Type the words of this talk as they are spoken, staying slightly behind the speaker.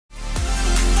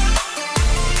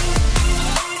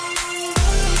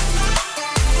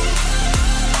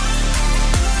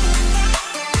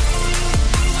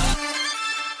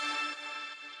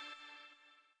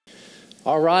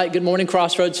All right, good morning,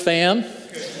 Crossroads fam.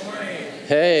 Good morning.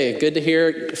 Hey, good to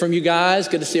hear from you guys.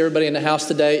 Good to see everybody in the house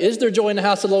today. Is there joy in the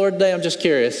house of the Lord today? I'm just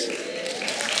curious.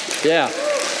 Yeah,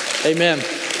 amen.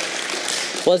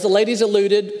 Well, as the ladies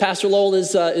alluded, Pastor Lowell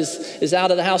is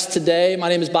out of the house today. My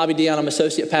name is Dionne. I'm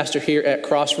associate pastor here at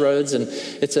Crossroads, and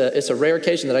it's a rare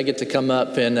occasion that I get to come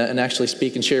up and actually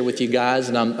speak and share with you guys,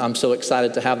 and I'm so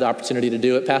excited to have the opportunity to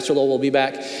do it. Pastor Lowell will be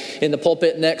back in the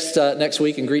pulpit next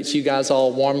week and greets you guys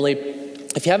all warmly.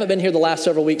 If you haven't been here the last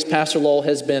several weeks, Pastor Lowell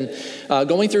has been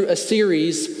going through a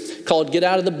series called Get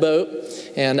Out of the Boat.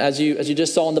 And as you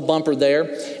just saw in the bumper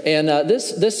there, and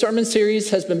this sermon series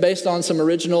has been based on some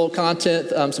original content,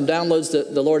 some downloads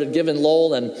that the Lord had given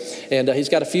Lowell, and he's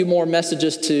got a few more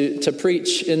messages to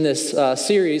preach in this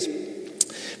series.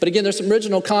 But again, there's some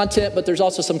original content, but there's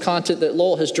also some content that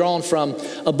Lowell has drawn from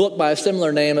a book by a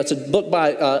similar name. It's a book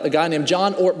by a guy named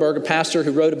John Ortberg, a pastor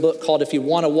who wrote a book called If You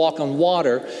Want to Walk on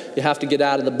Water, You Have to Get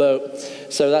Out of the Boat.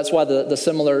 So that's why the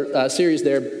similar series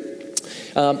there.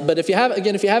 But if you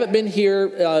haven't been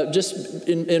here, just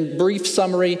in brief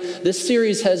summary, this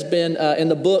series has been in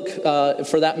the book,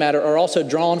 for that matter, are also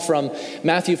drawn from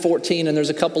Matthew 14, and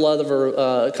there's a couple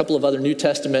of other New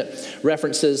Testament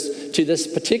references to this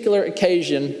particular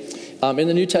occasion in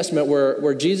the New Testament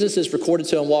where Jesus is recorded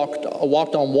to have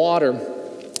walked on water.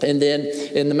 And then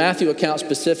in the Matthew account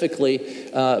specifically,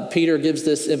 Peter gives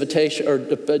this invitation,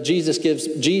 or Jesus gives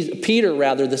Peter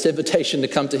this invitation to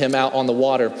come to him out on the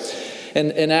water.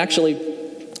 And actually,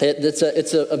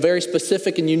 it's a very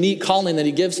specific and unique calling that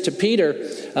he gives to Peter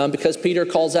because Peter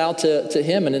calls out to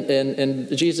him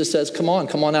and Jesus says, come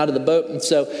on out of the boat. And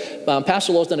so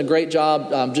Pastor Lowell's done a great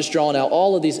job just drawing out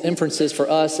all of these inferences for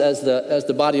us as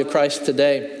the body of Christ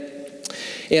today.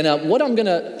 And what I'm going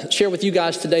to share with you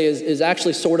guys today is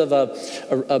actually sort of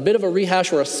a bit of a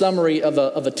rehash or a summary of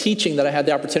a teaching that I had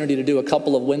the opportunity to do a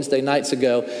couple of Wednesday nights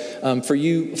ago. For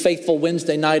you faithful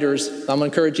Wednesday nighters, I'm going to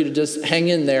encourage you to just hang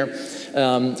in there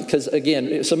because,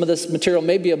 again, some of this material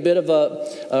may be a bit of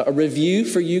a review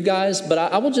for you guys, but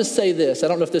I will just say this. I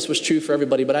don't know if this was true for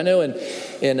everybody, but I know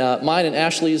in mine and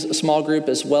Ashley's small group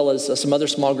as well as some other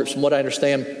small groups, from what I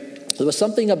understand, there was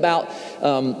something about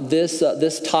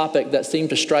this topic that seemed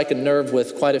to strike a nerve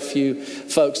with quite a few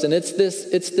folks, and it's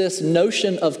this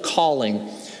notion of calling.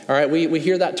 All right, we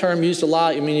hear that term used a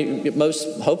lot. I mean,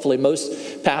 hopefully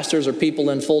most pastors or people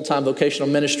in full-time vocational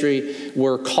ministry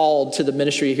were called to the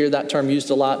ministry. You hear that term used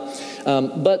a lot.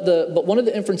 But one of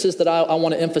the inferences that I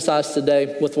want to emphasize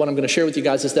today with what I'm going to share with you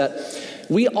guys is that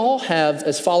we all have,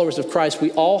 as followers of Christ,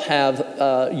 we all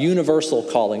have universal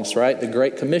callings, right? The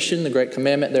Great Commission, the Great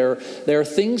Commandment. There are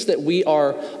things that we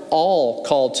are all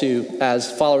called to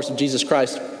as followers of Jesus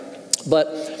Christ. But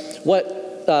what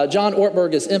John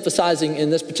Ortberg is emphasizing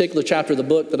in this particular chapter of the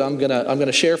book that I'm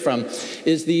gonna share from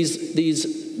is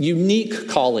these unique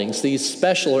callings, these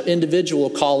special or individual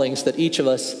callings that each of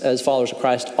us as followers of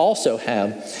Christ also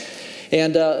have.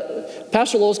 And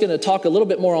Pastor Lowell's going to talk a little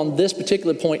bit more on this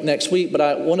particular point next week,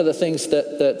 but one of the things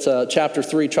that chapter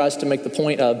 3 tries to make the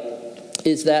point of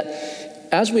is that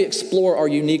as we explore our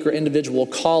unique or individual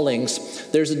callings,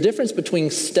 there's a difference between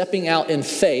stepping out in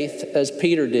faith, as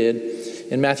Peter did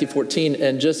in Matthew 14,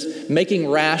 and just making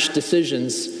rash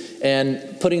decisions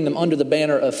and putting them under the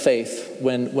banner of faith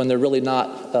when they're really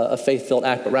not a faith-filled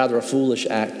act, but rather a foolish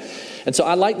act. And so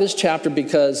I like this chapter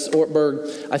because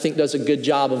Ortberg, I think, does a good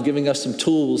job of giving us some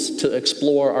tools to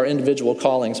explore our individual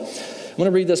callings. I'm going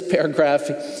to read this paragraph.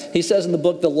 He says in the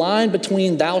book, the line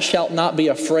between thou shalt not be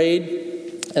afraid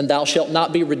and thou shalt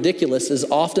not be ridiculous is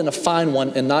often a fine one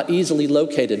and not easily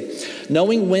located.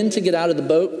 Knowing when to get out of the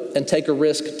boat and take a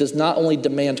risk does not only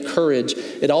demand courage,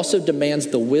 it also demands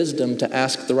the wisdom to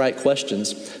ask the right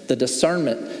questions, the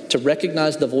discernment to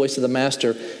recognize the voice of the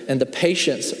master, and the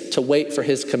patience to wait for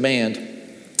his command.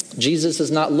 Jesus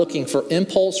is not looking for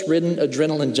impulse-ridden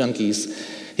adrenaline junkies.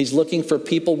 He's looking for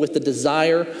people with the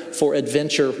desire for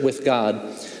adventure with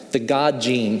God, the God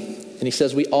gene. And he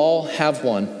says we all have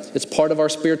one. It's part of our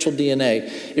spiritual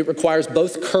DNA. It requires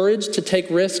both courage to take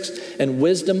risks and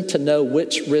wisdom to know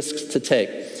which risks to take.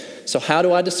 So how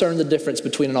do I discern the difference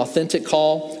between an authentic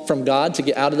call from God to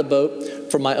get out of the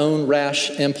boat from my own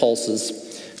rash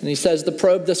impulses? And he says to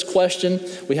probe this question,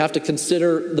 we have to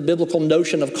consider the biblical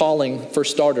notion of calling for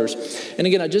starters. And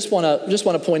again, I just want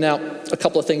to point out a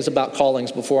couple of things about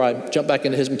callings before I jump back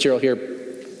into his material here.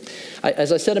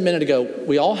 As I said a minute ago,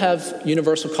 we all have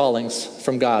universal callings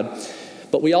from God,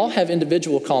 but we all have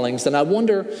individual callings. And I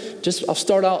wonder, I'll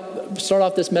start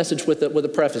off this message with a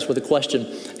preface, with a question.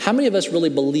 How many of us really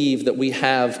believe that we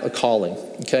have a calling?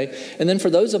 Okay, and then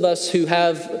for those of us who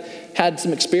have had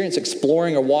some experience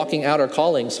exploring or walking out our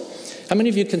callings, How many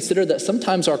of you consider that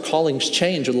sometimes our callings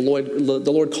change, or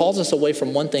the Lord calls us away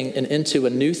from one thing and into a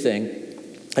new thing?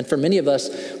 And for many of us,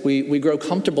 we grow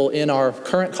comfortable in our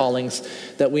current callings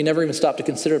that we never even stop to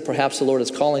consider perhaps the Lord is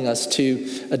calling us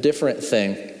to a different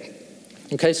thing.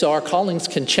 Okay, so our callings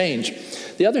can change.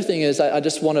 The other thing is, I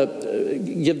just want to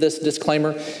give this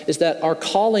disclaimer, is that our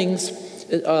callings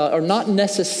are not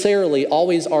necessarily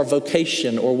always our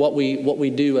vocation or what we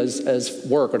do as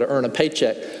work or to earn a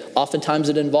paycheck. Oftentimes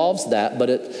it involves that,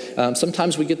 but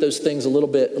sometimes we get those things a little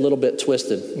bit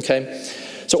twisted, okay?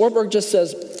 So Ortberg just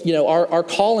says, our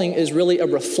calling is really a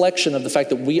reflection of the fact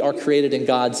that we are created in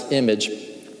God's image.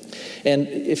 And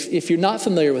if you're not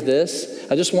familiar with this,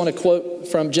 I just want to quote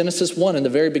from Genesis 1 in the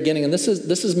very beginning. And this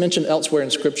is mentioned elsewhere in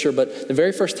Scripture, but the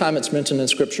very first time it's mentioned in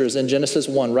Scripture is in Genesis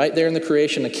 1, right there in the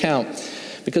creation account.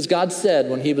 Because God said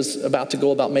when he was about to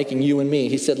go about making you and me,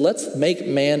 he said, let's make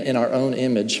man in our own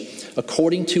image,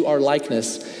 according to our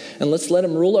likeness. And let's let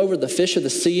him rule over the fish of the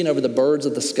sea and over the birds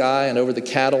of the sky and over the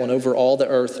cattle and over all the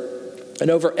earth and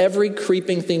over every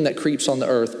creeping thing that creeps on the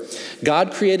earth.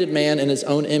 God created man in his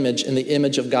own image. In the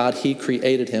image of God, he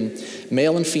created him.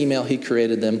 Male and female, he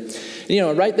created them.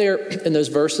 And, right there in those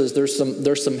verses, there's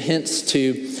some hints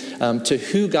to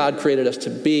who God created us to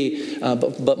be,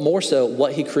 but more so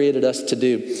what he created us to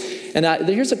do. And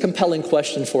here's a compelling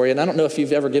question for you, and I don't know if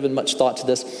you've ever given much thought to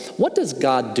this. What does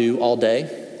God do all day?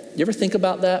 You ever think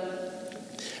about that?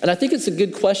 And I think it's a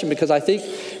good question, because I think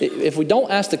if we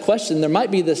don't ask the question, there might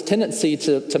be this tendency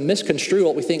to misconstrue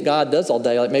what we think God does all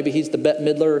day. Like maybe he's the Bette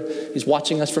Midler, he's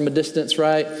watching us from a distance,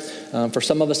 right? For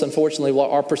some of us, unfortunately,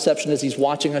 our perception is he's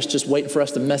watching us, just waiting for us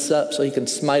to mess up so he can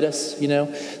smite us,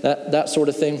 that sort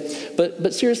of thing.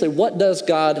 But seriously, what does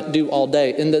God do all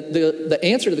day? And the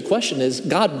answer to the question is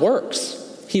God works.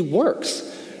 He works,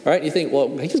 right? You think,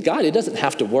 well, he's God, he doesn't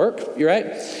have to work, you're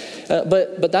right?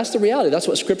 But that's the reality. That's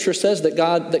what Scripture says that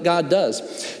God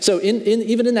does. So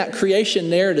even in that creation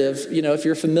narrative, if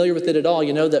you're familiar with it at all,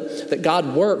 you know that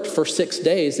God worked for 6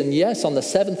 days. And yes, on the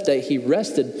seventh day he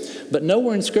rested. But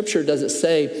nowhere in Scripture does it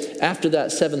say after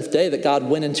that seventh day that God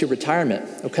went into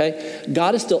retirement, okay?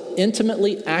 God is still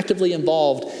intimately, actively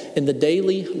involved in the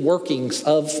daily workings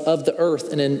of the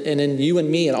earth and in you and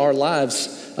me and our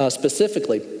lives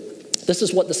specifically. This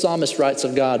is what the psalmist writes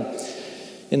of God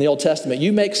in the Old Testament.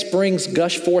 You make springs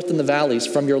gush forth in the valleys.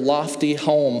 From your lofty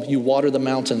home, you water the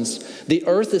mountains. The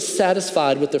earth is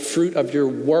satisfied with the fruit of your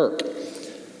work.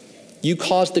 You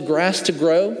cause the grass to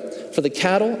grow for the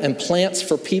cattle and plants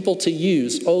for people to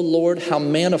use. O Lord, how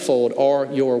manifold are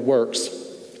your works.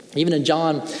 Even in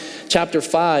John chapter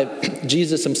 5,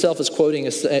 Jesus himself is quoting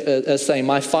as saying,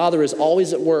 my Father is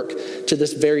always at work to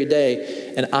this very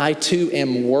day, and I too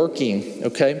am working,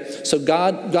 okay? So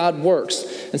God works.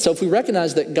 And so if we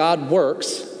recognize that God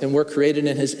works and we're created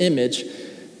in his image,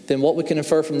 then what we can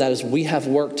infer from that is we have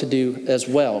work to do as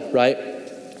well, right?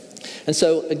 And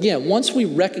so again, once we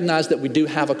recognize that we do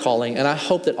have a calling, and I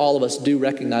hope that all of us do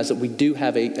recognize that we do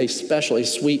have a special, a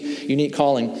sweet, unique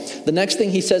calling, the next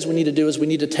thing he says we need to do is we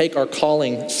need to take our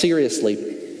calling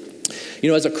seriously.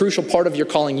 As a crucial part of your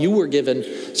calling, you were given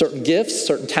certain gifts,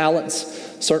 certain talents,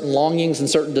 certain longings, and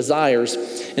certain desires.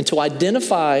 And to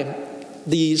identify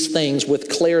these things with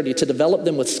clarity, to develop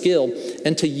them with skill,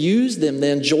 and to use them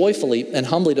then joyfully and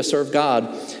humbly to serve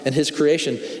God and his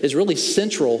creation is really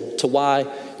central to why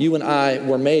you and I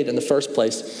were made in the first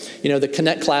place. The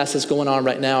Connect class is going on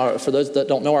right now. For those that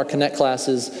don't know, our Connect class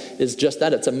is just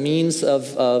that. It's a means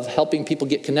of helping people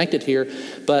get connected here.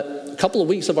 But a couple of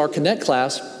weeks of our Connect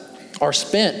class are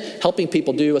spent helping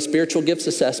people do a spiritual gifts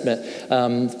assessment,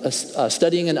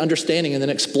 studying and understanding, and then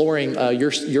exploring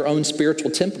your own spiritual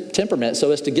temperament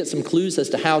so as to get some clues as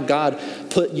to how God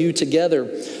put you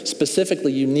together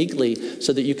specifically, uniquely,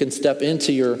 so that you can step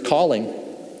into your calling.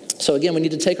 So again, we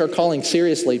need to take our calling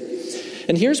seriously.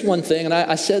 And here's one thing, and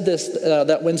I said this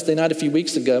that Wednesday night a few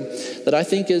weeks ago, that I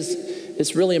think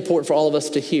is really important for all of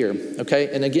us to hear, okay?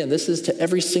 And again, this is to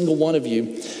every single one of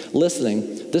you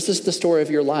listening. This is the story of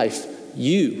your life.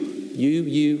 You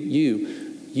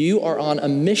are on a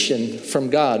mission from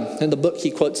God. In the book,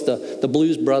 he quotes the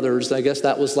Blues Brothers. I guess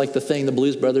that was like the thing the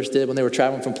Blues Brothers did when they were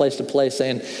traveling from place to place,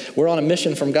 saying, we're on a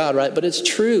mission from God, right? But it's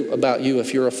true about you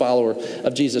if you're a follower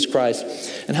of Jesus Christ.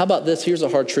 And how about this? Here's a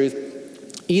hard truth.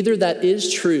 Either that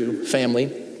is true,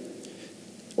 family,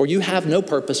 or you have no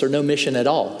purpose or no mission at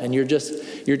all, and you're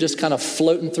just kind of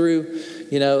floating through,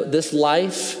 this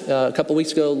life. A couple of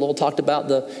weeks ago, Lowell talked about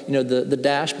the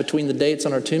dash between the dates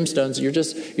on our tombstones. You're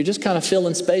just kind of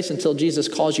filling space until Jesus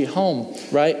calls you home,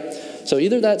 right? So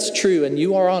either that's true and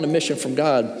you are on a mission from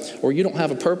God, or you don't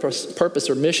have a purpose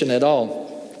or mission at all.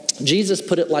 Jesus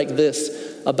put it like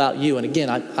this about you. And again,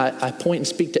 I point and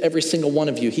speak to every single one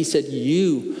of you. He said,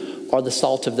 you are the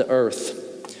salt of the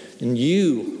earth, and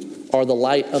you are the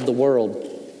light of the world.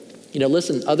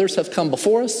 Listen, others have come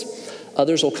before us,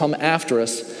 others will come after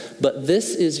us, but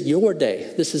this is your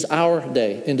day. This is our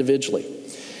day individually.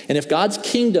 And if God's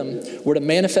kingdom were to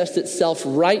manifest itself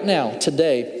right now,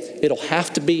 today, it'll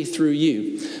have to be through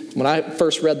you. When I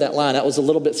first read that line, that was a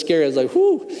little bit scary. I was like,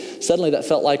 whoo, suddenly that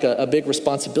felt like a big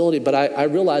responsibility. But I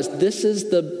realized this is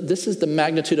the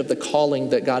magnitude of the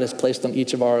calling that God has placed on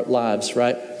each of our lives,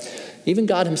 right? Even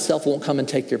God himself won't come and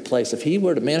take your place. If he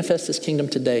were to manifest his kingdom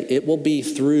today, it will be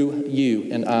through you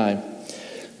and I.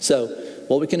 So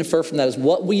what we can infer from that is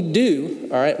what we do,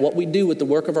 all right, what we do with the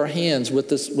work of our hands, with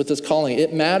this calling,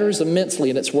 it matters immensely,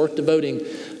 and it's worth devoting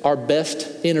our best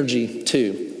energy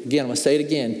to. Again, I'm going to say it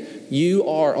again. You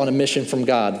are on a mission from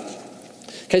God.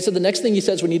 Okay, so the next thing he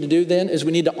says we need to do then is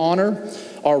we need to honor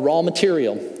our raw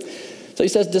material. So he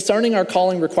says, discerning our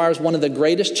calling requires one of the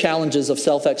greatest challenges of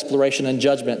self-exploration and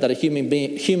judgment that a human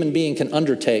being can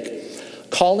undertake.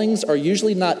 Callings are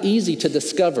usually not easy to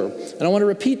discover. And I want to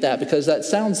repeat that because that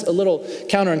sounds a little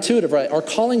counterintuitive, right? Our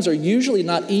callings are usually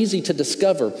not easy to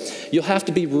discover. You'll have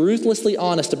to be ruthlessly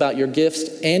honest about your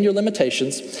gifts and your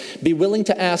limitations, be willing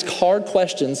to ask hard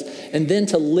questions, and then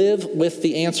to live with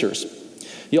the answers.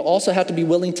 You'll also have to be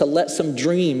willing to let some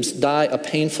dreams die a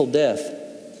painful death.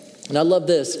 And I love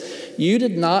this. You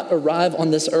did not arrive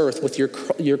on this earth with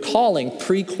your calling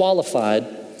pre-qualified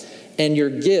and your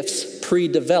gifts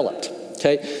pre-developed.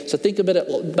 Okay, so think about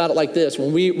it like this.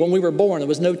 When we were born, there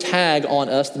was no tag on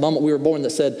us the moment we were born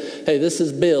that said, hey, this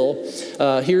is Bill.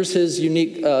 Here's his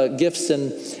unique gifts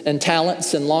and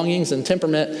talents and longings and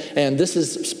temperament, and this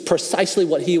is precisely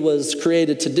what he was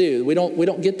created to do. We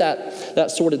don't get that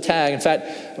sort of tag. In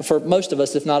fact, for most of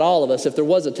us, if not all of us, if there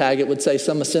was a tag, it would say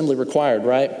some assembly required,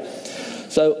 right?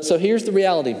 So here's the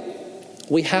reality.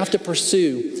 We have to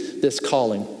pursue this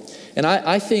calling. And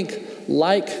I think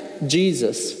like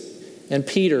Jesus and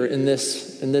Peter in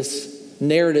this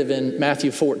narrative in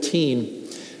Matthew 14,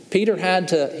 Peter had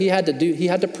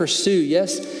to pursue.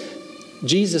 Yes,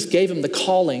 Jesus gave him the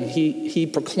calling. He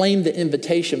proclaimed the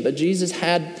invitation, but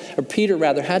Peter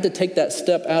had to take that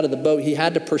step out of the boat. He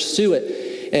had to pursue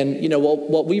it. And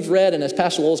what we've read, and as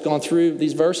Pastor Lowell's gone through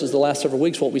these verses the last several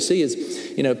weeks, what we see is,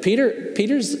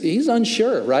 he's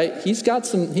unsure, right? He's got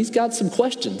some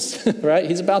questions, right?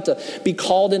 He's about to be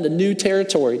called into new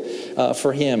territory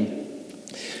for him.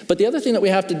 But the other thing that we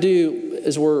have to do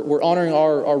is we're honoring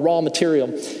our raw material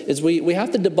is we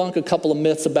have to debunk a couple of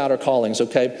myths about our callings,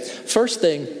 okay? First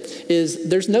thing is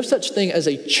there's no such thing as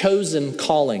a chosen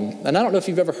calling. And I don't know if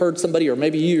you've ever heard somebody, or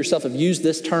maybe you yourself have used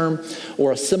this term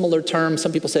or a similar term.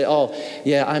 Some people say, oh,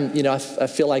 yeah, I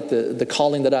feel like the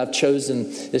calling that I've chosen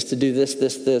is to do this,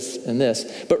 and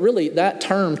this. But really, that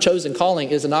term, chosen calling,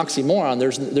 is an oxymoron.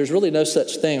 There's really no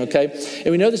such thing, okay?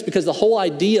 And we know this because the whole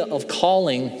idea of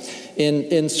calling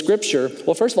in Scripture,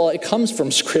 well, first of all, it comes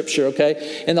from Scripture,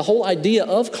 okay? And the whole idea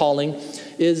of calling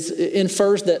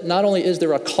infers that not only is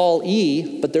there a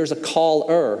callee, but there's a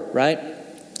caller, right?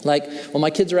 Like when my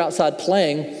kids are outside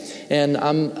playing and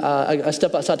I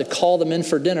step outside to call them in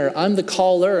for dinner, I'm the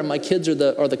caller and my kids are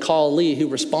the callee who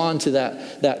respond to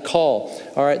that call.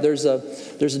 All right, there's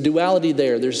a duality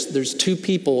there. There's two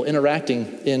people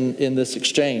interacting in this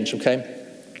exchange, okay?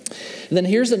 And then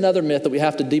here's another myth that we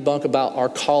have to debunk about our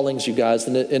callings, you guys,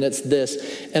 and it's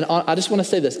this. And I just want to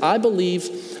say this. I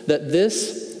believe that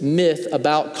this myth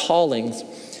about callings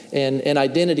and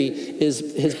identity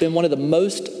has been one of the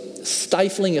most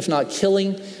stifling, if not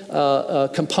killing,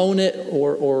 component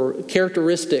or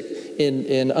characteristic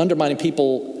in undermining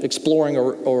people exploring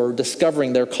or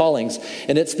discovering their callings.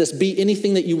 And it's this be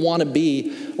anything that you want to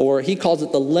be, or he calls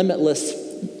it the limitless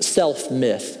self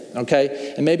myth.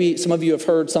 Okay, and maybe some of you have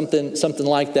heard something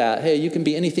like that. Hey, you can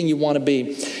be anything you want to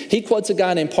be. He quotes a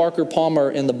guy named Parker Palmer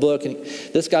in the book, and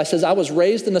this guy says, I was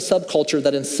raised in a subculture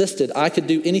that insisted I could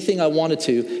do anything I wanted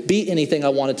to, be anything I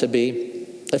wanted to be,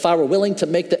 if I were willing to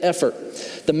make the effort.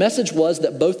 The message was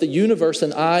that both the universe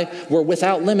and I were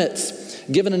without limits.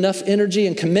 Given enough energy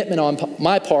and commitment on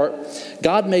my part,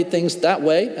 God made things that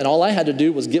way, and all I had to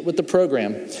do was get with the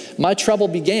program. My trouble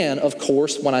began, of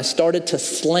course, when I started to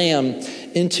slam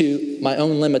into my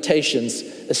own limitations,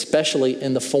 especially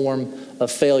in the form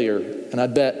of failure. And I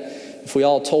bet if we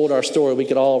all told our story, we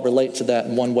could all relate to that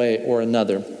in one way or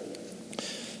another.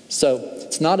 So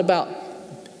it's not about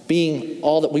being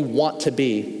all that we want to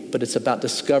be, but it's about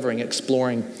discovering,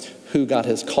 exploring who God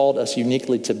has called us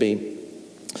uniquely to be.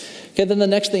 Okay, then the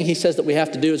next thing he says that we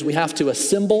have to do is we have to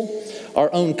assemble our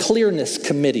own clearness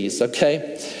committees,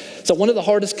 okay? So one of the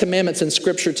hardest commandments in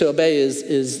Scripture to obey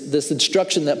is this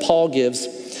instruction that Paul gives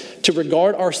to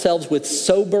regard ourselves with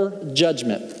sober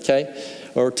judgment, okay?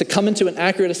 Or to come into an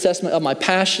accurate assessment of my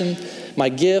passion, my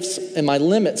gifts, and my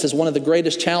limits is one of the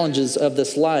greatest challenges of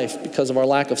this life because of our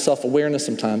lack of self-awareness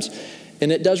sometimes.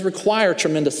 And it does require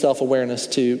tremendous self-awareness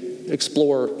to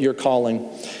explore your calling.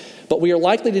 But we are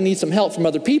likely to need some help from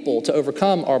other people to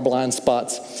overcome our blind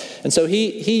spots. And so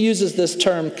he uses this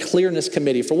term, clearness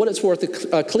committee. For what it's worth,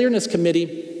 a clearness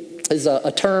committee is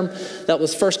a term that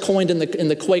was first coined in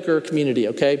the Quaker community,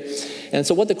 okay? And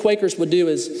so what the Quakers would do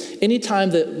is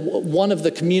anytime that one of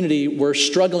the community were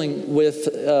struggling with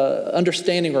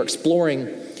understanding or exploring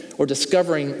or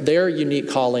discovering their unique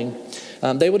calling,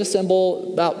 they would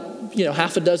assemble about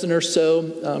half a dozen or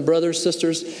so brothers,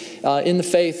 sisters in the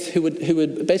faith who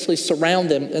would basically surround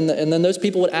them. And then those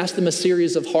people would ask them a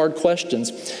series of hard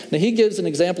questions. Now, he gives an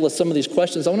example of some of these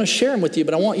questions. I want to share them with you,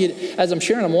 but I want you, as I'm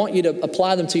sharing them, I want you to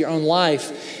apply them to your own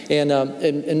life.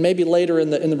 And maybe later in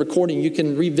the recording, you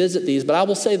can revisit these. But I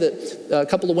will say that a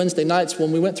couple of Wednesday nights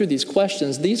when we went through these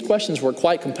questions were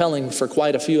quite compelling for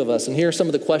quite a few of us. And here are some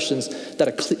of the questions that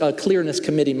a clearness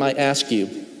committee might ask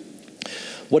you.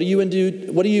 What do you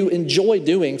enjoy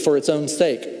doing for its own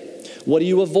sake? What do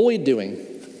you avoid doing?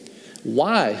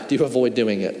 Why do you avoid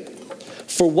doing it?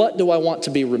 For what do I want to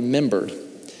be remembered?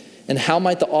 And how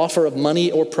might the offer of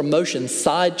money or promotion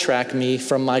sidetrack me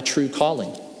from my true calling?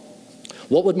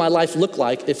 What would my life look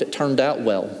like if it turned out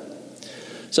well?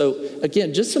 So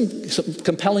again, just some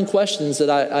compelling questions that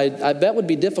I bet would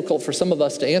be difficult for some of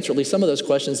us to answer, at least some of those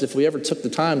questions, if we ever took the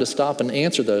time to stop and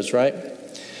answer those, right?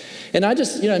 And I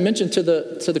just, I mentioned to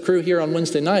the crew here on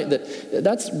Wednesday night that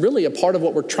that's really a part of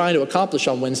what we're trying to accomplish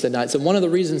on Wednesday nights. And one of the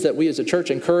reasons that we as a church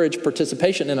encourage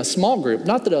participation in a small group,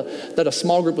 not that a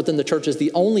small group within the church is the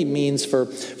only means for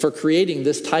creating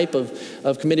this type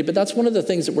of committee, but that's one of the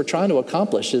things that we're trying to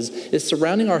accomplish is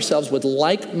surrounding ourselves with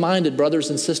like-minded brothers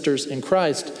and sisters in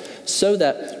Christ so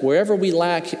that wherever we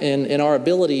lack in our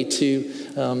ability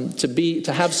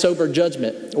to have sober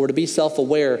judgment or to be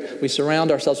self-aware, we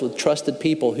surround ourselves with trusted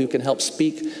people who can help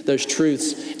speak those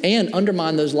truths and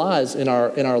undermine those lies in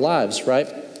our lives, right?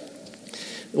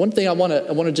 One thing I want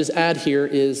to just add here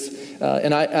is,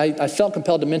 and I felt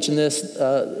compelled to mention this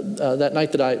that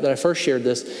night that I first shared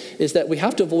this, is that we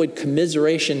have to avoid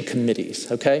commiseration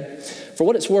committees, okay? For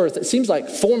what it's worth, it seems like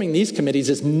forming these committees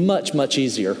is much, much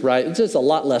easier, right? It's just a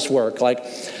lot less work. Like,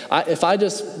 if I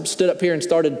just stood up here and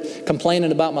started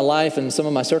complaining about my life and some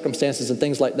of my circumstances and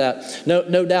things like that,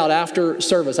 no doubt after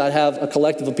service, I'd have a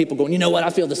collective of people going, you know what, I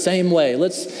feel the same way.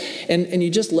 And you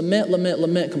just lament,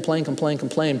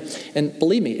 complain. And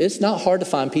believe me, it's not hard to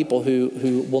find people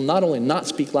who will not only not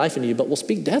speak life into you, but will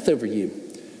speak death over you.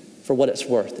 For what it's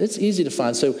worth. It's easy to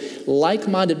find. So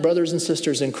like-minded brothers and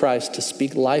sisters in Christ to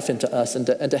speak life into us and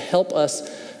to help us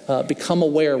become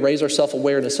aware, raise our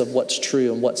self-awareness of what's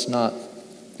true and what's not.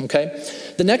 Okay?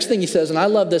 The next thing he says, and I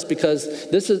love this because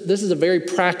this is a very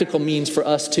practical means for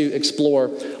us to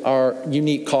explore our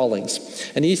unique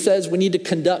callings. And he says we need to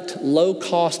conduct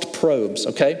low-cost probes,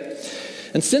 okay?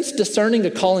 And since discerning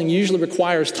a calling usually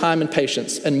requires time and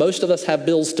patience, and most of us have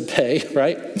bills to pay,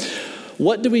 right?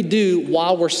 What do we do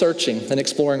while we're searching and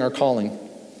exploring our calling?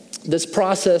 This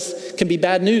process can be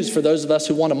bad news for those of us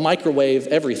who want to microwave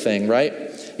everything, right?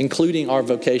 Including our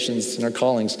vocations and our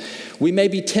callings. We may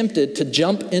be tempted to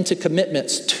jump into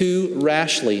commitments too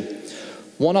rashly.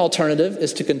 One alternative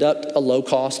is to conduct a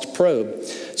low-cost probe.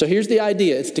 So here's the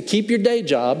idea. It's to keep your day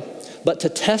job, but to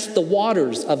test the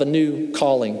waters of a new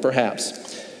calling,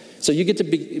 perhaps. So you get to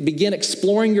begin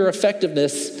exploring your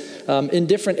effectiveness in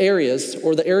different areas,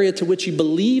 or the area to which you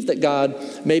believe that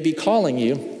God may be calling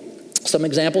you. Some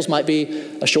examples might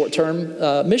be a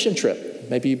short-term mission trip.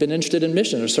 Maybe you've been interested in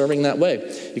mission or serving that way.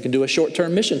 You can do a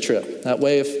short-term mission trip. That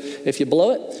way, if you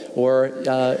blow it, or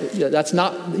that's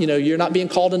not, you're not being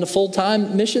called into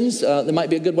full-time missions, that might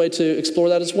be a good way to explore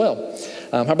that as well.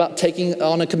 How about taking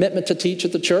on a commitment to teach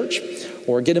at the church,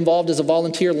 or get involved as a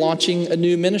volunteer launching a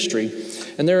new ministry?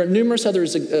 And there are numerous other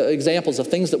examples of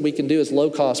things that we can do as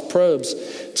low-cost probes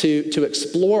to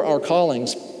explore our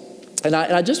callings. And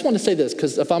I just want to say this,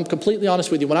 because if I'm completely honest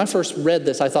with you, when I first read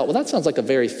this, I thought, well, that sounds like a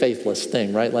very faithless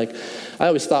thing, right? Like, I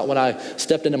always thought when I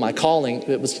stepped into my calling,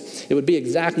 it would be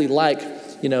exactly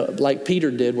like like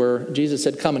Peter did, where Jesus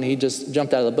said, come, and he just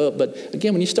jumped out of the boat. But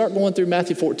again, when you start going through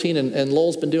Matthew 14, and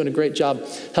Lowell's been doing a great job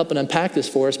helping unpack this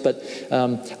for us, but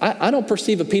I don't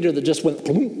perceive a Peter that just went,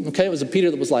 okay, it was a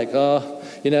Peter that was like, all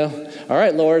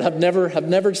right, Lord, I've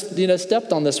never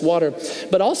stepped on this water.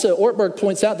 But also, Ortberg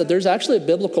points out that there's actually a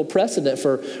biblical precedent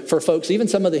for folks, even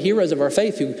some of the heroes of our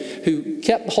faith who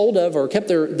kept hold of or kept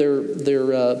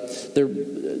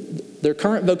their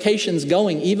current vocations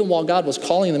going even while God was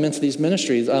calling them into these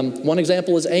ministries. One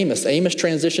example is Amos. Amos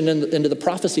transitioned into the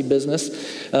prophecy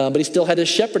business, but he still had his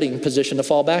shepherding position to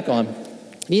fall back on.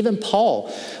 And even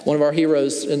Paul, one of our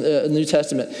heroes in the New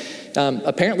Testament,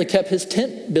 apparently kept his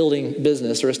tent building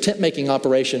business or his tent making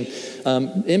operation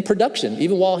in production,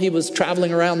 even while he was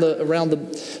traveling around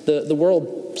the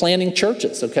world planning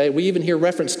churches. Okay, we even hear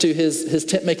reference to his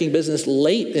tent making business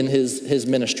late in his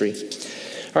ministry.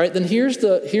 All right, then here's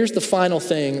the final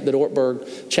thing that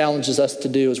Ortberg challenges us to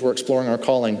do as we're exploring our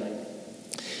calling,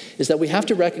 is that we have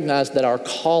to recognize that our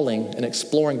calling and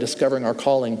exploring, discovering our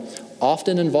calling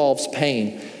often involves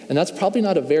pain. And that's probably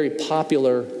not a very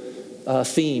popular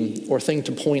theme or thing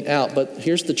to point out, but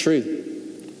here's the truth.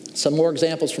 Some more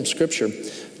examples from Scripture.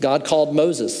 God called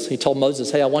Moses. He told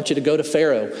Moses, hey, I want you to go to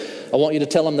Pharaoh. I want you to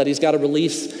tell him that he's got to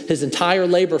release his entire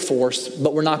labor force,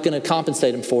 but we're not going to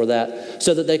compensate him for that,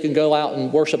 so that they can go out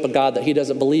and worship a God that he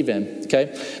doesn't believe in,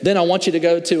 okay? Then I want you to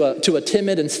go to a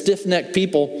timid and stiff-necked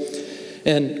people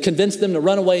and convince them to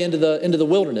run away into the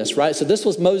wilderness, right? So this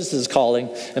was Moses' calling,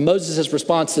 and Moses'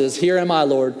 response is, here am I,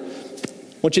 Lord.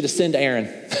 I want you to send Aaron,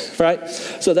 right?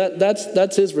 So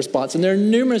that's his response. And there are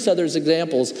numerous other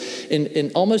examples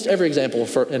in almost every example,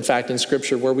 in fact, in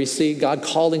Scripture, where we see God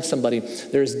calling somebody.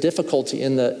 There is difficulty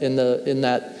in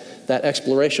that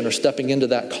exploration or stepping into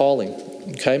that calling,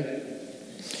 okay?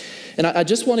 And I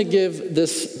just want to give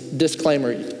this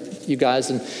disclaimer, you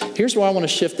guys, and here's where I want to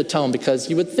shift the tone,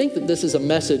 because you would think that this is a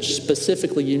message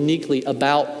specifically, uniquely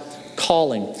about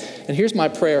calling. And here's my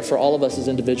prayer for all of us as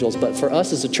individuals, but for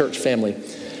us as a church family.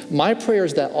 My prayer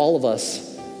is that all of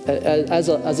us, as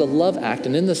a love act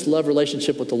and in this love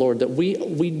relationship with the Lord, that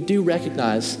we do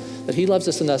recognize that he loves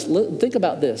us in us. Think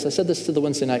about this. I said this to the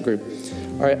Wednesday night group.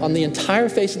 All right, on the entire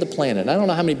face of the planet, I don't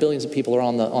know how many billions of people are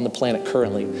on the planet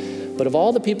currently, but of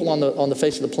all the people on the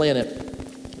face of the planet,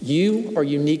 you are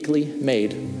uniquely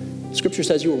made. Scripture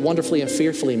says you were wonderfully and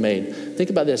fearfully made. Think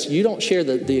about this. You don't share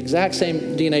the exact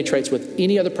same DNA traits with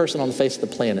any other person on the face of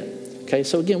the planet. Okay,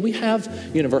 so again, we have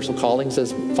universal callings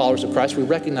as followers of Christ. We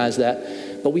recognize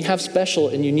that. But we have special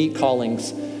and unique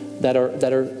callings that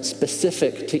are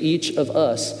specific to each of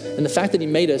us. And the fact that he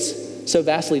made us so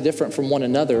vastly different from one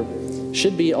another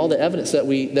should be all the evidence that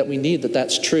we need that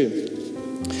that's true.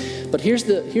 But here's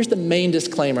the main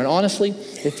disclaimer. And honestly,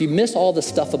 if you miss all the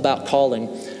stuff about calling,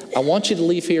 I want you to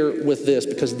leave here with this,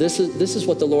 because this is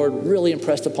what the Lord really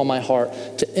impressed upon my heart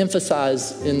to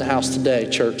emphasize in the house today,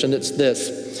 church, and it's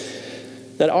this,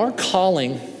 that our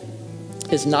calling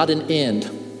is not an end,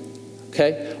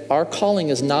 okay? Our calling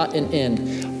is not an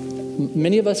end.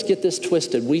 Many of us get this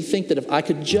twisted. We think that if I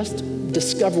could just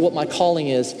discover what my calling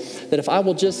is, that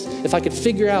if I could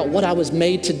figure out what I was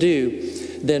made to do,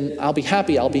 then I'll be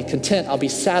happy, I'll be content, I'll be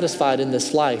satisfied in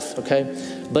this life,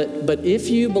 okay? But if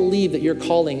you believe that your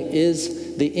calling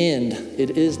is the end,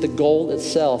 it is the goal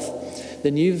itself,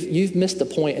 then you've missed the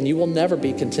point, and you will never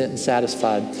be content and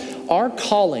satisfied. Our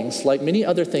callings, like many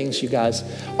other things, you guys,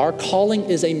 our calling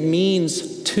is a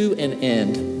means to an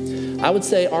end. I would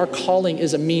say our calling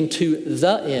is a mean to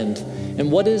the end.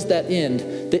 And what is that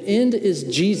end? The end is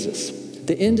Jesus.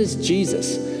 The end is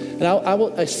Jesus. And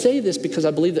I say this because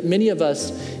I believe that many of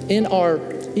us, in our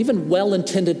even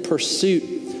well-intended pursuit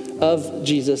of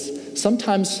Jesus,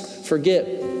 sometimes forget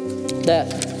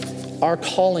that our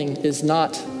calling is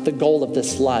not the goal of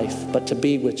this life, but to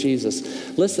be with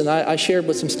Jesus. Listen, I shared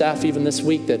with some staff even this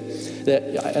week that,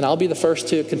 and I'll be the first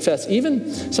to confess,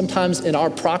 even sometimes in our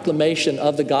proclamation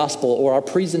of the gospel or our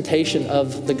presentation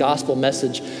of the gospel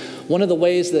message, one of the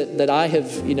ways that I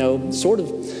have, sort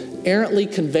of errantly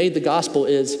conveyed the gospel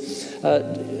is,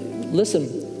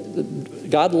 listen,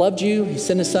 God loved you. He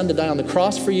sent his son to die on the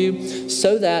cross for you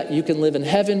so that you can live in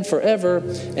heaven forever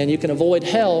and you can avoid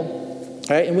hell.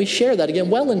 Right? And we share that, again,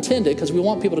 well-intended, because we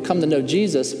want people to come to know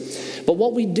Jesus. But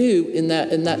what we do in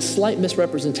that slight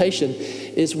misrepresentation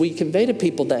is we convey to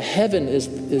people that heaven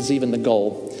is even the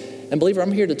goal. And believer,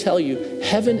 I'm here to tell you,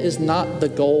 heaven is not the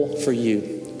goal for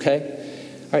you, okay?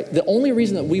 All right, the only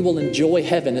reason that we will enjoy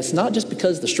heaven, it's not just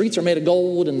because the streets are made of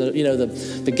gold and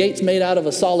the gates made out of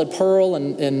a solid pearl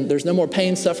and there's no more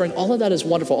pain, suffering. All of that is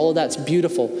wonderful. All of that's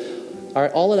beautiful. All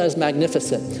right, all of that is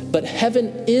magnificent. But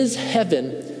heaven is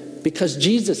heaven because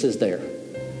Jesus is there.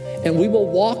 And we will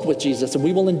walk with Jesus and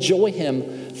we will enjoy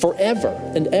him forever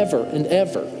and ever and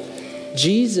ever.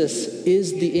 Jesus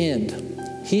is the end.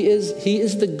 He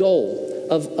is the goal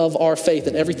of our faith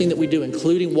and everything that we do,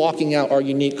 including walking out our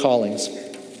unique callings.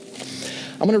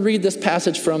 I'm going to read this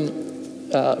passage from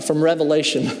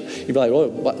Revelation. You'll be like,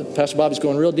 whoa, Pastor Bobby's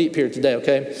going real deep here today,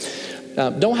 okay?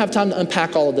 Don't have time to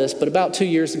unpack all of this, but about 2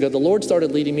 years ago, the Lord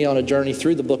started leading me on a journey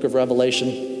through the book of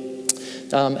Revelation,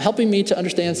 helping me to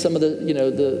understand some of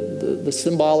the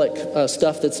symbolic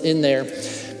stuff that's in there.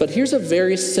 But here's a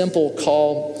very simple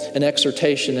call and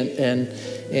exhortation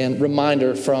and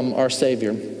reminder from our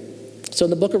Savior. So in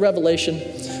the book of Revelation,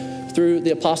 through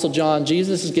the Apostle John,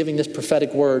 Jesus is giving this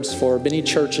prophetic words for many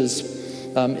churches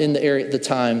in the area at the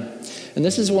time. And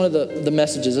this is one of the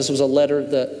messages. This was a letter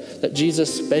that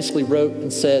Jesus basically wrote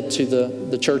and said to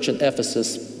the church in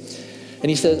Ephesus. And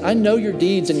he said, I know your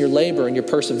deeds and your labor and your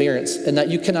perseverance, and that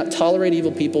you cannot tolerate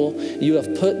evil people. You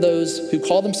have put those who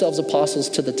call themselves apostles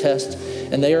to the test,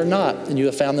 and they are not, and you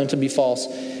have found them to be false.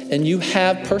 And you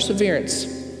have perseverance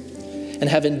and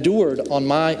have endured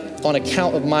on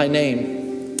account of my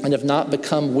name, and have not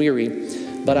become weary.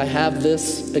 But I have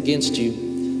this against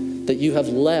you, that you have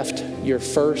left your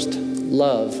first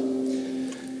love.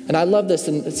 And I love this.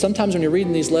 And sometimes when you're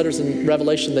reading these letters in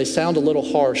Revelation, they sound a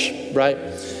little harsh, right?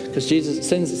 Because it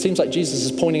seems like Jesus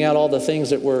is pointing out all the things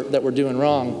that we're doing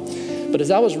wrong. But as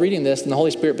I was reading this, and the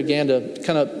Holy Spirit began to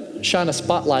kind of shine a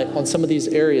spotlight on some of these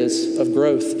areas of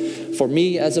growth for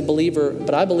me as a believer,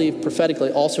 but I believe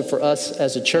prophetically also for us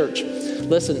as a church.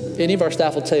 Listen, any of our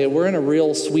staff will tell you, we're in a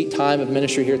real sweet time of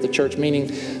ministry here at the church,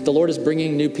 meaning the Lord is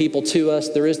bringing new people to us.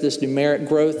 There is this numeric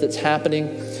growth that's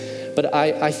happening. But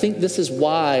I think this is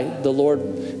why the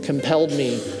Lord compelled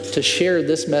me to share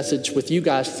this message with you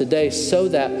guys today, so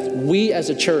that we as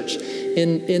a church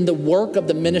in the work of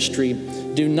the ministry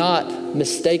do not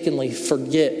mistakenly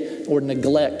forget or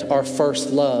neglect our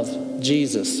first love,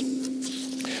 Jesus.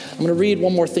 I'm going to read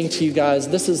one more thing to you guys.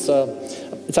 This is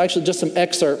it's actually just some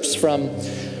excerpts from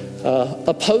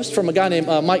a post from a guy named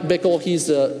Mike Bickle. He's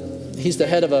the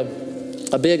head of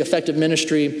a big effective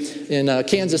ministry in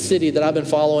Kansas City that I've been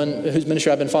following, whose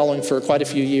ministry I've been following for quite a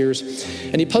few years.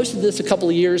 And he posted this a couple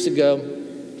of years ago,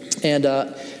 and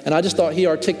I just thought he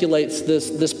articulates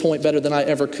this point better than I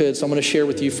ever could, so I'm going to share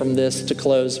with you from this to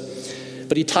close.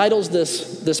 But he titles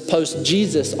this post,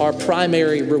 Jesus, Our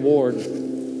Primary Reward.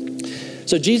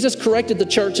 So Jesus corrected the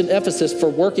church in Ephesus for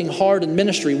working hard in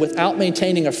ministry without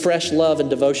maintaining a fresh love and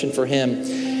devotion for him.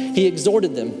 He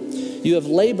exhorted them, you have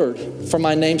labored for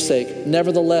my name's sake.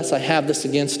 Nevertheless, I have this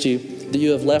against you, that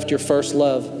you have left your first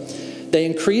love. They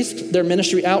increased their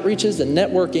ministry outreaches and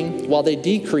networking while they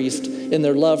decreased in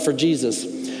their love for Jesus.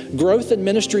 Growth in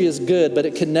ministry is good, but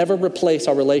it can never replace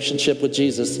our relationship with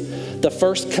Jesus. The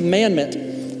first commandment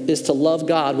is to love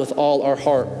God with all our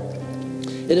heart.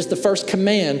 It is the first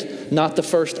command, not the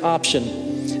first option.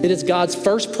 It is God's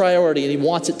first priority, and he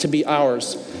wants it to be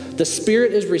ours. The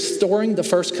Spirit is restoring the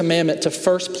first commandment to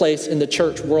first place in the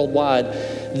church worldwide.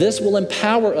 This will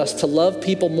empower us to love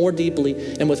people more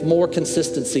deeply and with more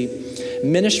consistency.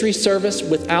 Ministry service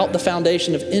without the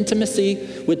foundation of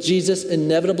intimacy with Jesus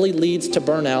inevitably leads to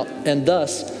burnout and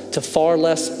thus to far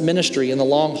less ministry in the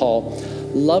long haul.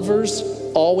 Lovers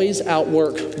always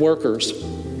outwork workers.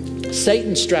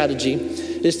 Satan's strategy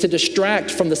is to distract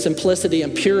from the simplicity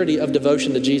and purity of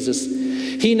devotion to Jesus.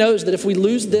 He knows that if we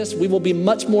lose this, we will be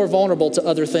much more vulnerable to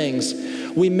other things.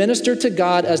 We minister to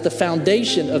God as the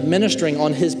foundation of ministering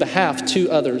on his behalf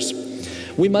to others.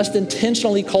 We must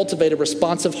intentionally cultivate a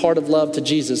responsive heart of love to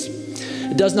Jesus.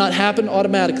 It does not happen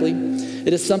automatically.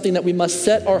 It is something that we must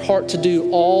set our heart to do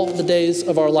all the days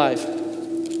of our life.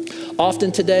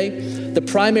 Often today, the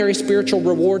primary spiritual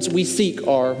rewards we seek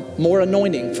are more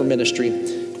anointing for ministry,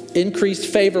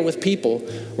 increased favor with people,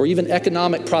 or even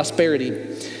economic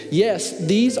prosperity. Yes,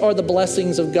 these are the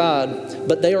blessings of God,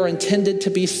 but they are intended to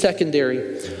be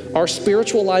secondary. Our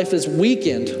spiritual life is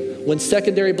weakened when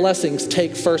secondary blessings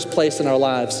take first place in our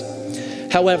lives.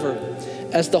 However,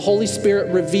 as the Holy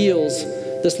Spirit reveals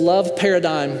this love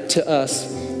paradigm to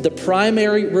us, the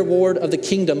primary reward of the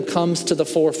kingdom comes to the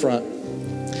forefront.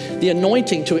 The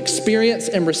anointing to experience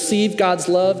and receive God's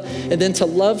love and then to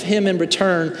love him in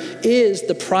return is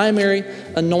the primary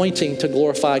anointing to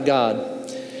glorify God.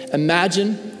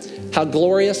 Imagine how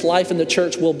glorious life in the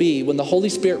church will be when the Holy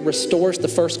Spirit restores the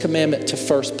first commandment to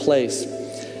first place.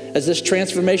 As this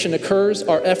transformation occurs,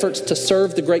 our efforts to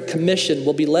serve the Great Commission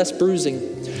will be less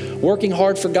bruising. Working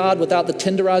hard for God without the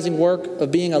tenderizing work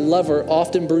of being a lover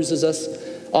often bruises us,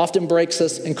 often breaks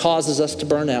us, and causes us to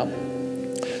burn out.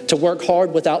 To work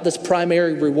hard without this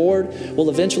primary reward will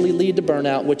eventually lead to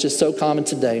burnout, which is so common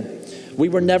today. We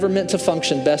were never meant to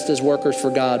function best as workers for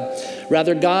God.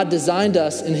 Rather, God designed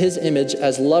us in his image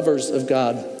as lovers of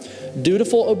God.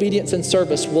 Dutiful obedience and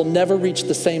service will never reach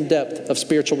the same depth of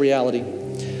spiritual reality.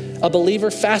 A believer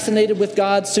fascinated with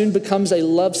God soon becomes a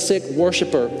lovesick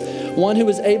worshiper, one who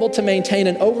is able to maintain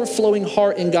an overflowing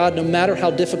heart in God no matter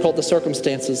how difficult the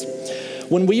circumstances.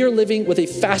 When we are living with a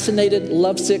fascinated,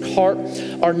 lovesick heart,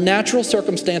 our natural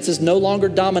circumstances no longer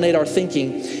dominate our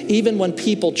thinking, even when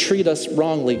people treat us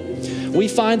wrongly. We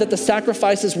find that the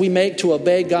sacrifices we make to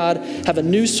obey God have a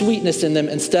new sweetness in them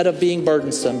instead of being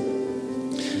burdensome.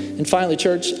 And finally,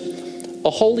 church, a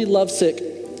holy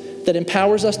lovesick that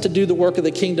empowers us to do the work of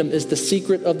the kingdom is the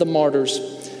secret of the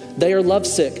martyrs. They are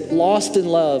lovesick, lost in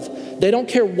love. They don't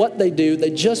care what they do.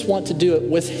 They just want to do it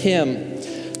with him.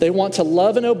 They want to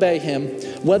love and obey him,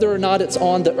 whether or not it's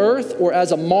on the earth or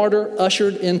as a martyr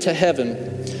ushered into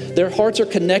heaven. Their hearts are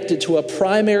connected to a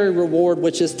primary reward,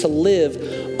 which is to live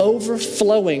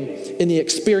overflowing in the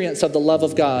experience of the love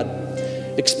of God,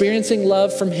 experiencing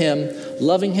love from him,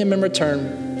 loving him in return,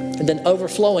 and then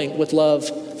overflowing with love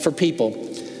for people.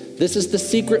 This is the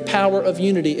secret power of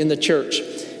unity in the church,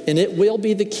 and it will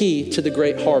be the key to the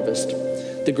great harvest.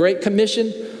 The Great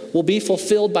Commission will be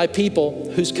fulfilled by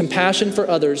people whose compassion for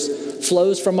others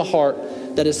flows from a heart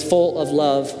that is full of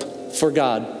love for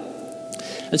God.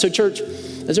 And so, church,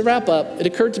 as I wrap up, it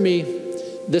occurred to me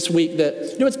this week that,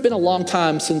 it's been a long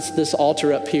time since this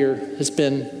altar up here has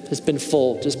been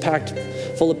full, just packed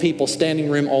full of people, standing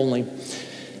room only.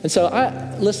 And so,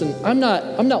 I'm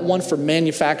not one for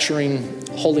manufacturing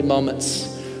holy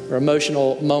moments or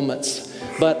emotional moments.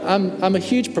 But I'm a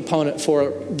huge proponent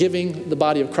for giving the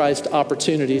body of Christ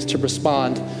opportunities to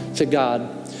respond to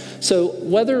God. So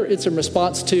whether it's in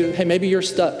response to, hey, maybe you're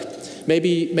stuck.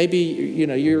 Maybe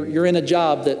you're in a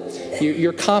job that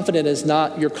you're confident is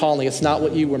not your calling. It's not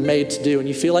what you were made to do. And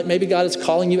you feel like maybe God is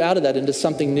calling you out of that into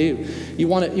something new. You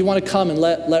want to come and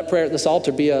let prayer at this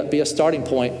altar be a starting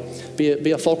point,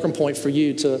 be a fulcrum point for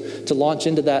you to launch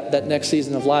into that next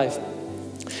season of life.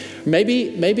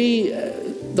 Maybe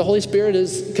the Holy Spirit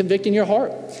is convicting your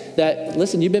heart that,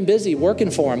 listen, you've been busy working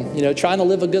for him, trying to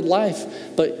live a good life,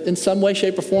 but in some way,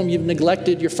 shape, or form, you've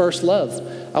neglected your first love.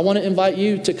 I want to invite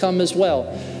you to come as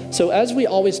well. So as we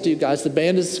always do, guys, the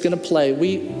band is going to play.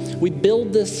 We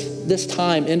build this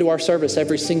time into our service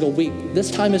every single week. This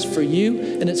time is for you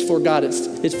and it's for God.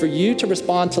 It's for you to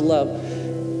respond to love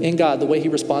in God the way he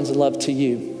responds in love to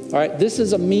you. All right, this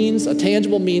is a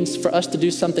tangible means for us to do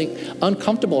something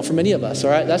uncomfortable for many of us. All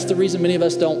right, that's the reason many of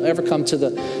us don't ever come to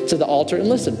the altar. And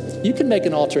listen, you can make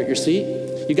an altar at your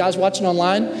seat. You guys watching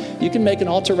online, you can make an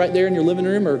altar right there in your living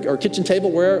room or kitchen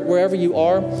table, wherever you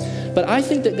are. But I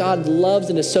think that God loves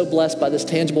and is so blessed by this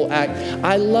tangible act.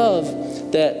 I love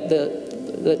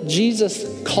that Jesus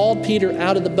called Peter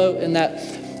out of the boat, and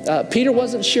that Peter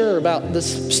wasn't sure about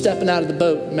this stepping out of the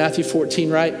boat, Matthew 14,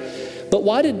 right? But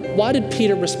why did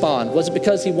Peter respond? Was it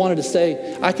because he wanted to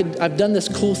say, I've done this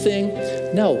cool thing?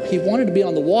 No, he wanted to be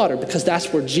on the water because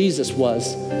that's where Jesus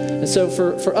was. And so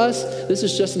for us, this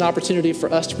is just an opportunity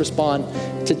for us to respond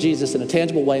to Jesus in a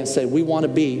tangible way and say, we want to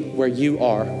be where you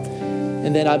are.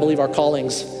 And then I believe our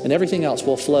callings and everything else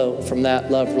will flow from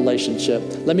that love relationship.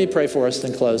 Let me pray for us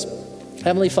and close.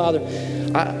 Heavenly Father,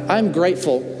 I'm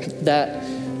grateful that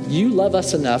you love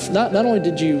us enough. Not only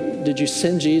did you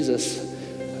send Jesus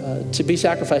to be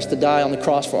sacrificed, to die on the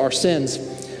cross for our sins,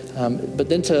 but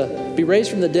then to be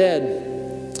raised from the dead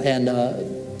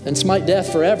and smite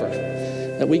death forever,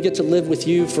 that we get to live with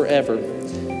you forever.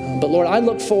 But Lord, I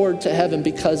look forward to heaven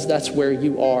because that's where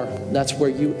you are. That's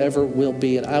where you ever will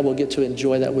be, and I will get to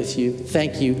enjoy that with you.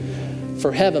 Thank you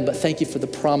for heaven, but thank you for the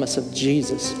promise of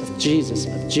Jesus,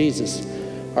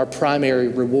 our primary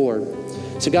reward.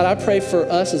 So God, I pray for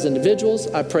us as individuals.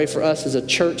 I pray for us as a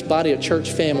church body, a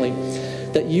church family,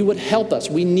 that you would help us.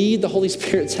 We need the Holy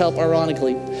Spirit's help,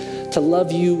 ironically, to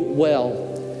love you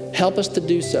well. Help us to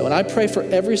do so. And I pray for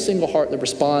every single heart that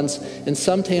responds in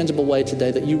some tangible way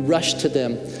today, that you rush to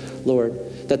them,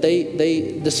 Lord, that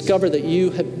they discover that you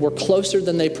were closer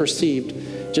than they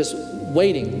perceived, just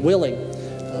waiting, willing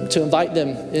to invite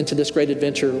them into this great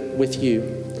adventure with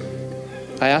you.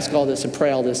 I ask all this and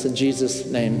pray all this in Jesus'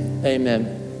 name.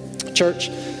 Amen. Church,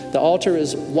 the altar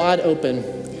is wide open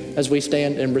as we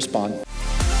stand and respond.